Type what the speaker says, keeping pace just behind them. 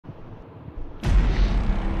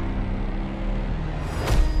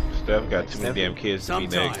Steph got too many damn kids to be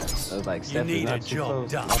next. I was like, Steph you need is a not too job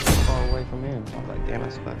close. done. I'm too far away from him. I was like, damn,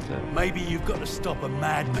 that's fucked up. Maybe you've got to stop a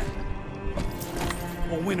madman.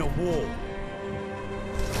 Or win a war.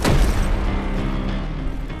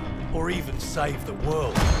 Or even save the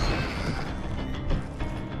world.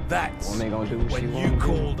 That's when you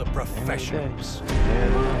call the professionals.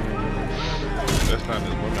 That's not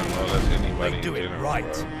just women, no, that's anybody. They do it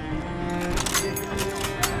right.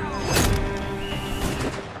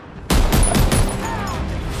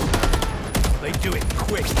 They do it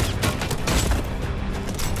quick.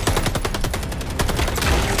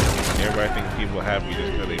 Everybody thinks people happy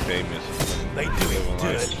just because they famous. They do it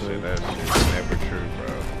dirty. Shit, that's never true,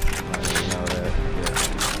 bro. I didn't know that.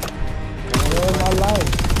 Yeah. In my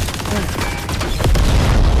life.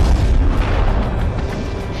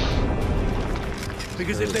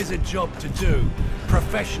 Because if there's a job to do,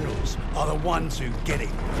 professionals are the ones who get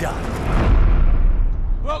it done.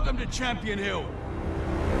 Welcome to Champion Hill.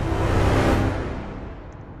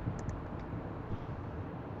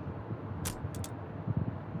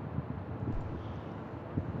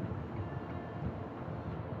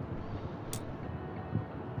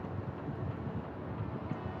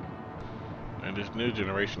 And this new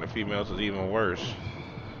generation of females is even worse.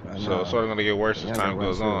 So it's only gonna get worse as time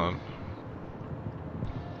goes on.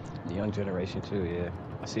 The young generation too, yeah.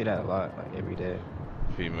 I see that a lot, like every day.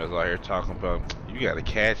 Females out here talking about, you gotta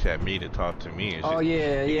cash at me to talk to me and shit. Oh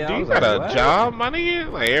yeah, yeah. Do you got a job, my nigga?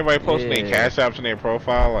 Like everybody posting their cash apps in their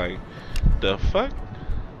profile, like the fuck?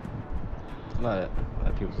 A lot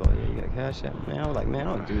of people go, yeah, you got cash app. Man, I was like, man,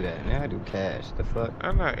 I don't do that. Man, I do cash. The fuck?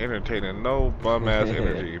 I'm not entertaining no bum ass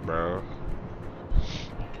energy, bro.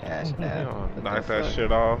 Cash app. Knock that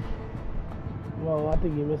shit off. Well, I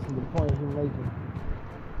think you're missing the point he's making.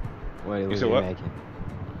 What you said what? Making?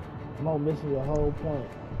 No, missing the whole point.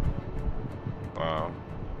 Wow.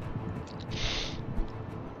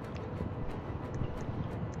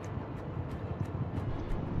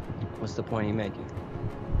 What's the point he making?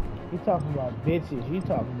 You talking about bitches, you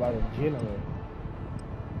talking about in general.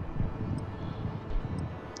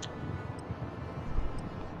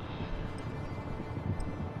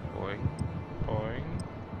 Boing, boing.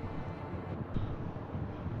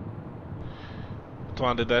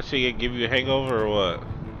 Twan, did that shit give you a hangover or what?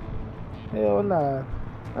 Hell nah.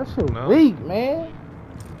 That shit No? weak, man.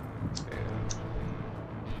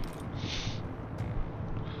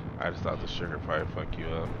 I just thought the sugar probably fuck you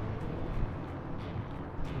up.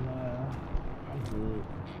 Nah, I'm good.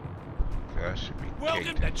 That should be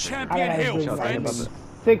Welcome to I Champion gotta Hill, drink like friends. about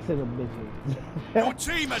 6 of them bitches. Your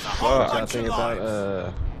team has a whole bunch of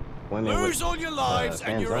lives. Women Lose all your lives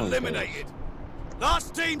and you're fans-only eliminated.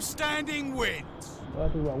 Last team standing wins.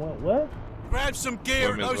 What? Grab some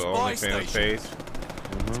gear at Women's those buy OnlyFans stations. page.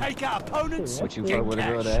 Take out opponents. Would you get fuck with a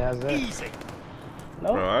girl cash. that has that? Easy.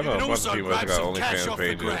 No. Bro, I You know can a bunch also of people that grab got some cash OnlyFans off the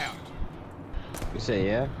pages. ground. You say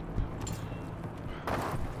yeah?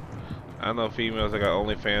 I know females that got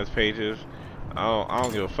OnlyFans pages. I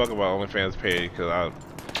don't give a fuck about OnlyFans page because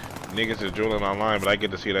niggas is drooling online, but I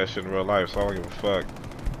get to see that shit in real life, so I don't give a fuck.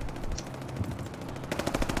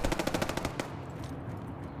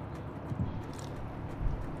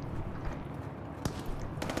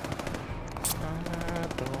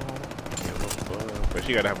 But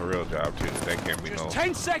she gotta have a real job too. That can't be Just no.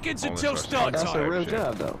 10 seconds until OnlyFans start That's a time. real shit.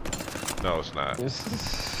 job though. No, it's not.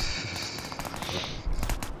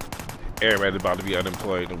 Everybody's about to be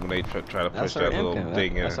unemployed when they try to push that little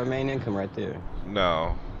thing in. That's our main income right there.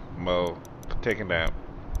 No, Mo, take a nap.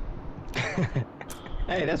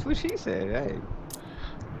 Hey, that's what she said. Hey.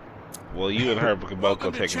 Well, you and her can both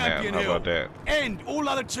go take a nap. How about that? End all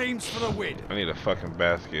other teams for the win. I need a fucking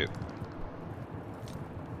basket.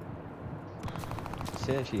 She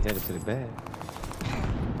said she headed to the bag.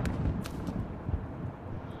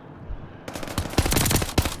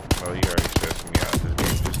 Oh, you already stressed me out. This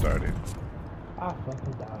game just started. I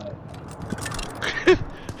fucking died.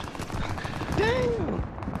 Damn.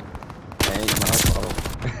 That ain't my fault.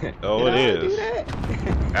 Oh, it is.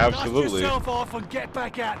 Absolutely. Dust yourself off and get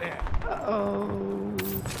back out there. Uh-oh.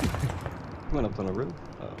 Went up on the roof.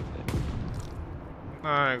 Oh, okay. No,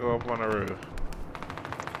 I ain't go up on the roof.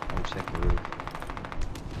 I'm checking the roof.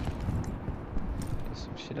 There's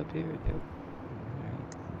some shit up here. Yep.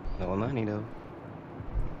 Alright. No money though.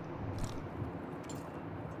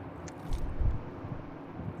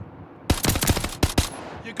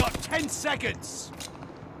 You got 10 seconds.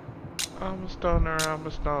 I'm a stoner, I'm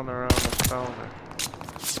a stoner, I'm a stoner.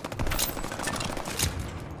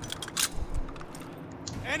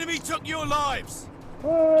 Enemy took your lives.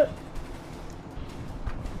 What?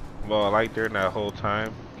 Well, like during that whole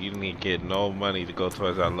time, you didn't get no money to go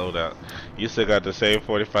towards that loadout. You still got the same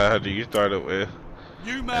 4,500 you started with.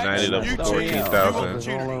 You And I Max, ended up you with team, 14,000. you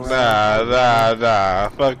opportunities. Nah.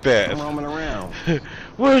 Fuck that. I'm roaming around.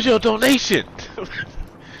 Where's your donation?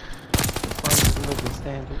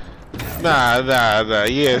 Standard. Nah.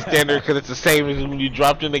 Yeah, standard because it's the same as when you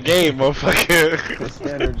dropped in the game, motherfucker. The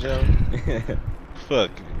standard, Joe.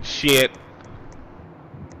 Fucking shit.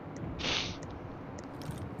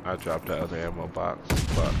 I dropped the other ammo box.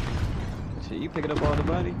 Fuck. Shit, you picking up all the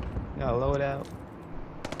money? You gotta load out.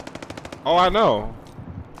 Oh, I know.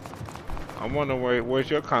 I'm wondering where's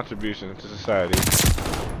your contribution to society?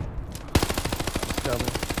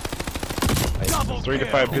 Double 3 to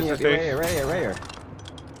kill. 5 business days. Right here.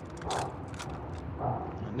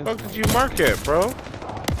 Fuck did you mark it, bro? On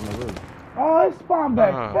the roof. Oh, it spawned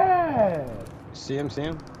back fast. See him?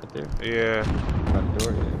 Right there. Yeah. By the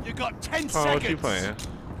door, yeah. You got 10 Oh, seconds. what you playing?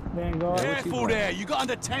 Vanguard. Careful there. You got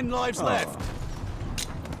under 10 lives Oh. left.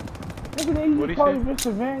 Look at that, you What'd just he call say? me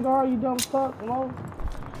Mr. Vanguard, you dumb fuck, you know?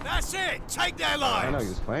 That's it. Take their I know lives. he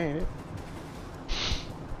was playing it.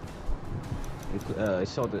 It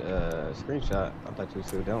showed the screenshot. I thought you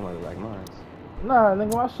still downloaded like mine. Nah,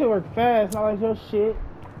 nigga, my shit work fast, not like your shit.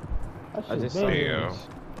 That I shit just saw big. it. Yeah.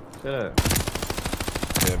 Shut up.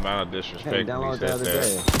 The amount of Hey, disrespect when he download the said other that.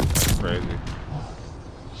 day. That's crazy.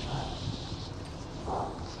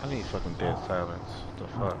 I need fucking dead silence. What the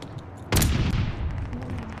fuck?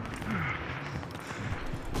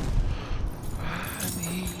 I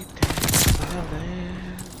need dead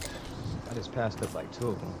silence. I just passed up like 2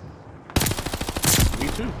 of them. Me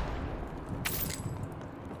too.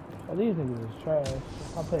 Oh, these niggas is trash.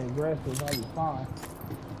 If I play aggressive, I'll be fine.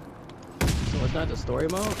 So it's not the story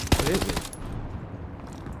mode? What is it?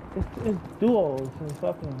 It's duos and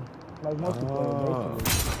fucking, like multiplayer, Oh.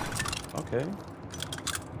 basically. Okay.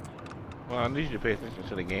 Well, I need you to pay attention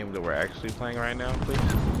to the game that we're actually playing right now, please.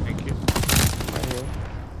 Thank you. Right here.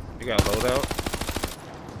 You got loadout?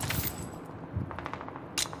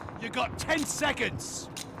 You got 10 seconds.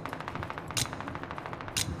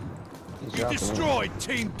 He's You dropping in. destroyed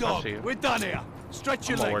Team Dog. see him. We're done here. Stretch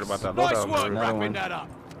your I'm not legs. worried about that Nice loadout, work dude. Another wrapping one. that up.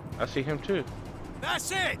 I see him too.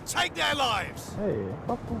 That's it. Take their lives. Hey,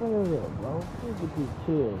 fuck the niggas up, bro. Let's get these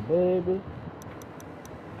kills, baby.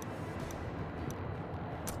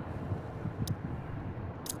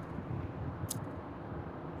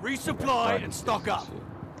 Resupply and stock up.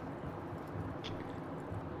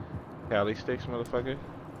 Cali sticks, motherfucker.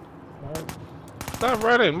 Right? Stop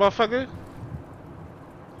running, motherfucker.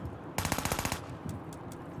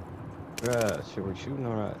 Bruh, shit, we're shooting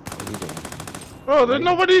or not? What are you doing? Bro, there's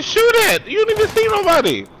nobody to shoot at. You don't even see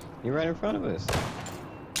nobody. You're right in front of us.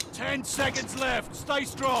 10 seconds left. Stay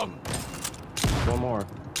strong. One more.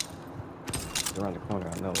 It's around the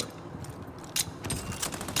corner, I know it.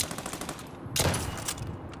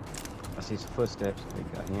 I see some footsteps. They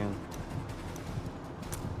got him.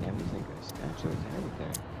 Damn, these niggas statues and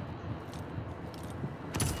everything.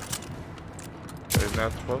 They're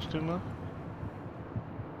not supposed to, no?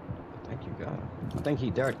 I think you got him. I think he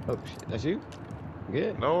darted. Oh shit, that's you?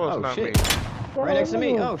 Good? No, it's oh, not shit. me. Right next to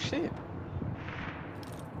me. Oh shit.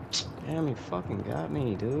 Damn, he fucking got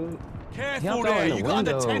me, dude. Careful Help out there. in the You got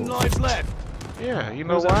under 10 window. lives left. Yeah, you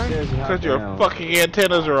know Who's why? upstairs and Because hopped your down? fucking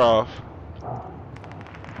antennas are off.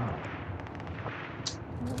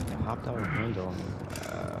 He hopped out the window on me.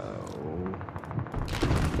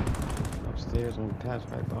 Upstairs and we passed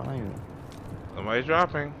right behind him. Somebody's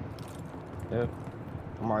dropping. Yep.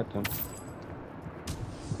 I marked him.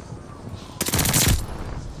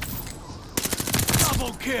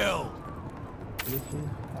 Double kill. Bitches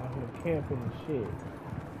out here camping and shit.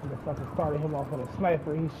 Motherfucker started him off with a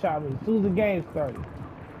sniper. He shot me as soon as the game started.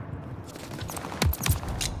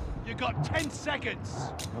 You got 10 seconds.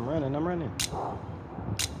 I'm running.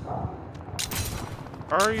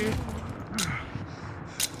 Are you?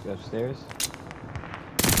 You upstairs?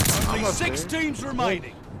 Only up 6 there. teams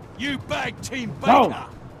remaining. You bagged Team No. Baker.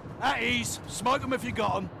 At ease. Smoke them if you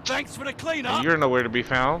got them. Thanks for the cleanup. You're nowhere to be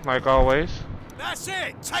found, like always. That's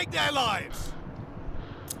it. Take their lives.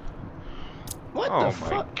 What Oh the my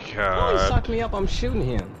fuck? Oh, he God. sucked me up. I'm shooting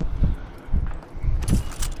him.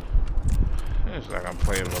 It's like I'm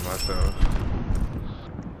playing with myself.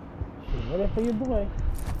 Shit, ready for your boy.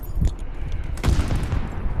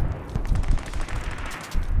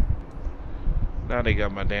 Now they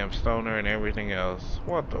got my damn stoner and everything else.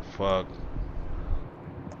 What the fuck?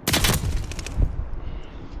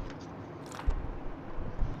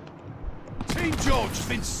 Team George has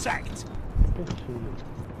been sacked. Good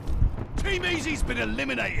shit. Team Easy's been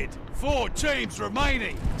eliminated. 4 teams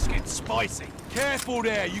remaining. It's getting spicy. Careful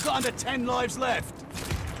there, you got under 10 lives left.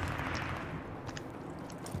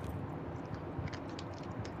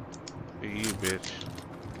 You bitch.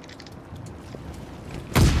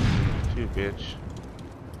 You bitch.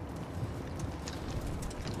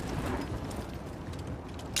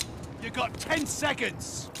 You got 10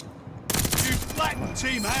 seconds. You flattened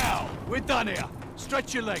Team Hal. We're done here.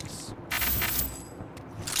 Stretch your legs.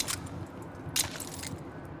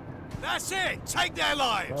 That's it. Take their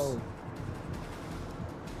lives. Oh.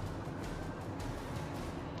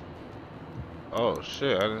 Oh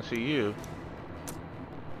shit, I didn't see you.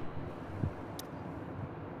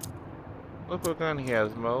 Look what gun he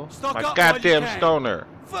has, Mo. Stock My up while you goddamn can. stoner.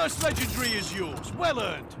 First legendary is yours. Well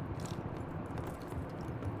earned.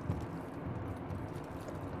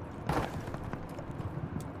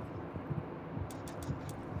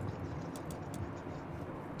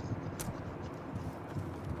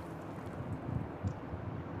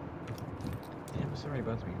 Damn, it's already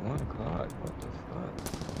about to be 1 o'clock. What the fuck?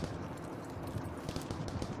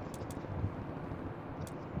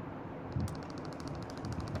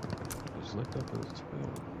 Just looked up, it was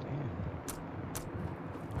 12. Damn.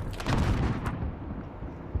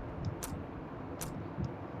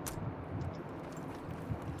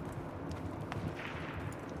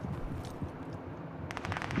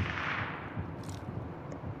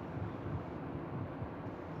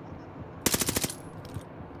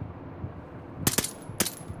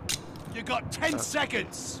 You got 10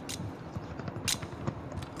 seconds.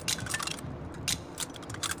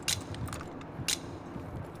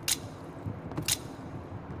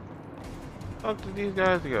 Fuck did these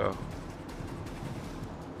guys go?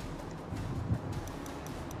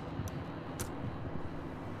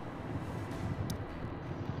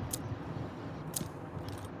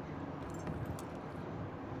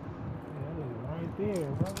 That is right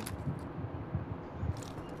there, bro.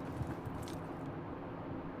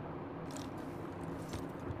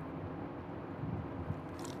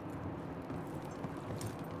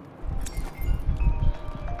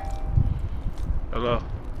 Hello.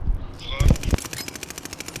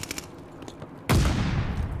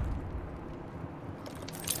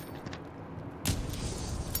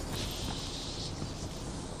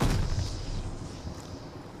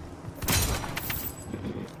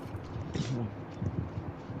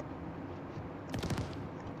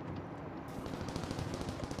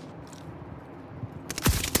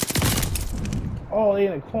 Oh, they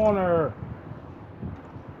in the corner.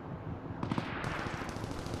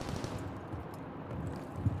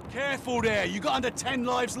 Careful there. You got under 10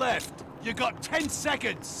 lives left. You got 10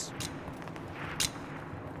 seconds.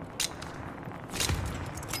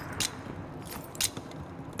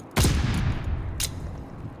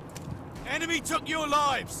 Enemy took your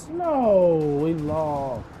lives. No, we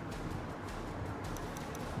lost.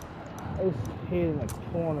 It's hit in the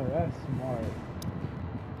corner. That's smart.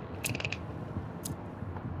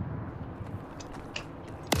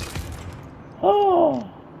 Oh,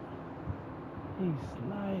 he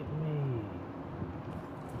sniped me.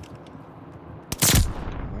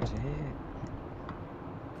 Watch your head.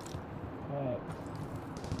 Facts.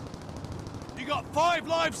 You got 5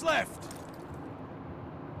 lives left.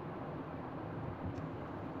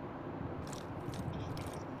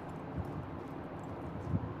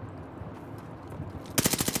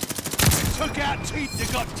 Took out teeth. You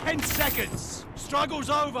got 10 seconds.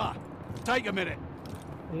 Struggle's over. Take a minute.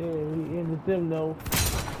 Yeah, we ended them though.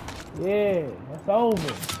 Yeah, that's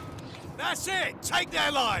over. That's it. Take their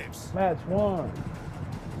lives. Match 1.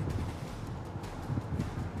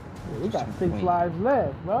 Yeah, we got 6 Wait. lives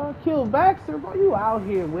left, bro. Kill Baxter, bro. You out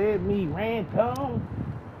here with me, random.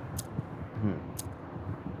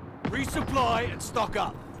 Resupply and stock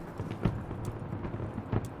up.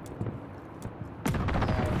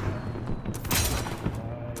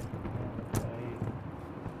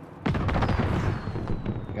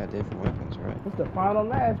 You got different weapons, right? It's the final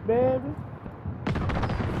match, baby.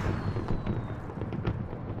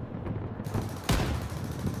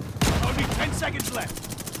 Only 10 seconds left.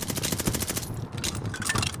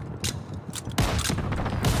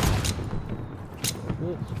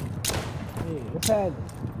 Bitch. Yeah, what's happening?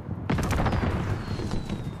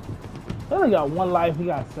 They only got 1 life, he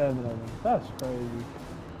got 7 of them. That's crazy.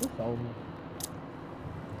 It's over.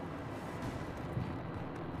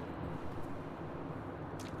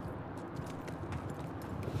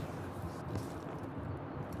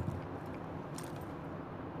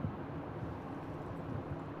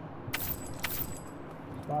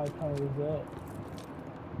 Spy plane is up.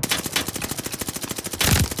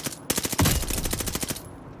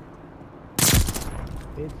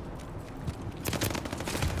 Bitch.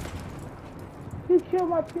 He killed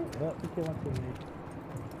my team. Yep, he killed my teammate.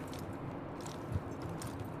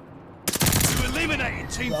 You eliminated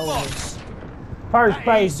Team Fox. First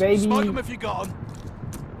place, baby. Smoke them if you got them.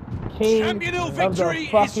 King Champion Hill of victory the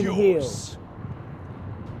fucking is hill. yours.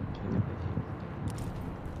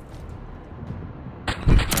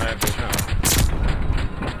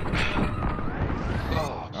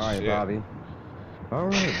 Alright, Bobby.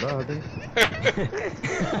 Alright, Bobby.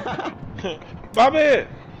 Bobby!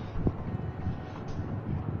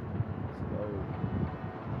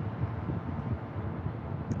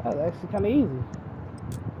 That was actually kind of easy.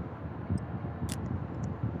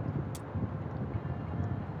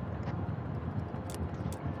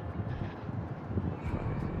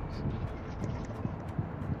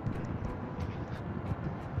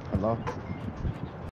 Hello?